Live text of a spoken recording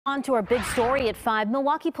On to our big story at 5.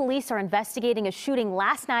 Milwaukee police are investigating a shooting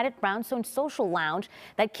last night at Brownstone Social Lounge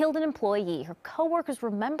that killed an employee. Her co-workers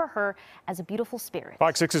remember her as a beautiful spirit.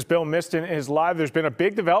 Fox 6's Bill Miston is live. There's been a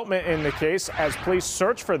big development in the case as police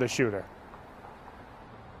search for the shooter.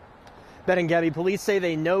 Ben and Gabby, police say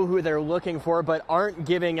they know who they're looking for, but aren't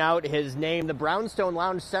giving out his name. The Brownstone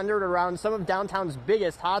Lounge centered around some of downtown's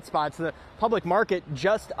biggest hotspots, the public market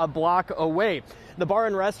just a block away. The bar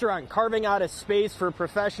and restaurant carving out a space for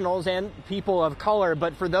professionals and people of color.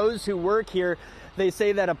 But for those who work here, they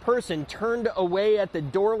say that a person turned away at the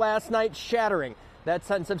door last night, shattering that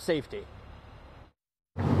sense of safety.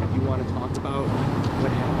 You want to talk about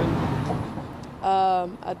what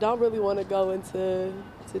happened? I don't really want to go into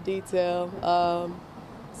detail.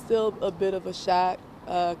 Still a bit of a shock,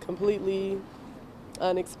 completely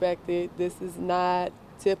unexpected. This is not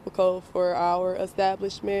typical for our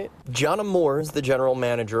establishment. Jonna Moore is the general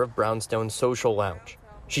manager of Brownstone Social Lounge.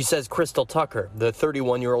 She says Crystal Tucker, the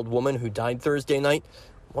 31-year-old woman who died Thursday night,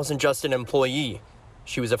 wasn't just an employee.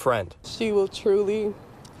 She was a friend. She will truly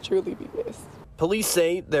be missed. Police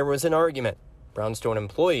say there was an argument. Brownstone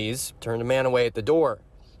employees turned a man away at the door.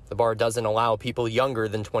 The bar doesn't allow people younger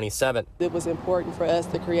than 27. It was important for us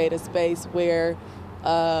to create a space where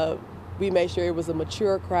we made sure it was a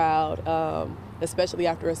mature crowd, especially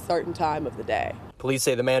after a certain time of the day. Police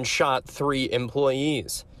say the man shot 3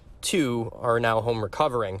 employees. 2 are now home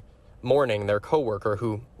recovering, mourning their coworker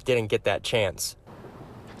who didn't get that chance.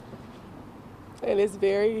 And it's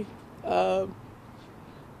very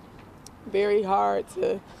hard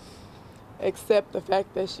to accept the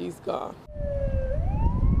fact that she's gone.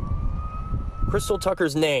 Crystal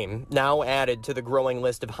Tucker's name now added to the growing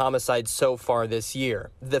list of homicides so far this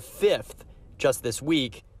year. The 5th just this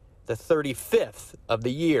week, the 35th of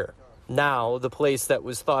the year. Now the place that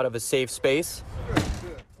was thought of a safe space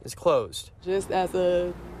is closed. Just as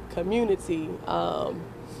a community,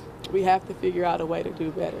 we have to figure out a way to do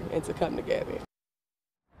better and to come together.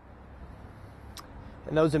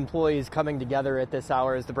 And those employees coming together at this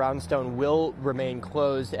hour as the Brownstone will remain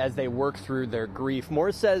closed as they work through their grief.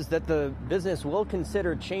 Moore says that the business will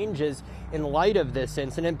consider changes in light of this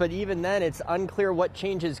incident, but even then it's unclear what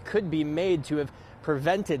changes could be made to have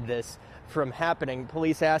prevented this from happening.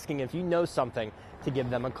 Police asking if you know something to give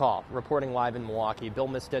them a call. Reporting live in Milwaukee, Bill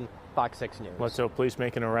Miston, Fox 6 News. Let's hope police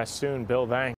make an arrest soon. Bill, thanks.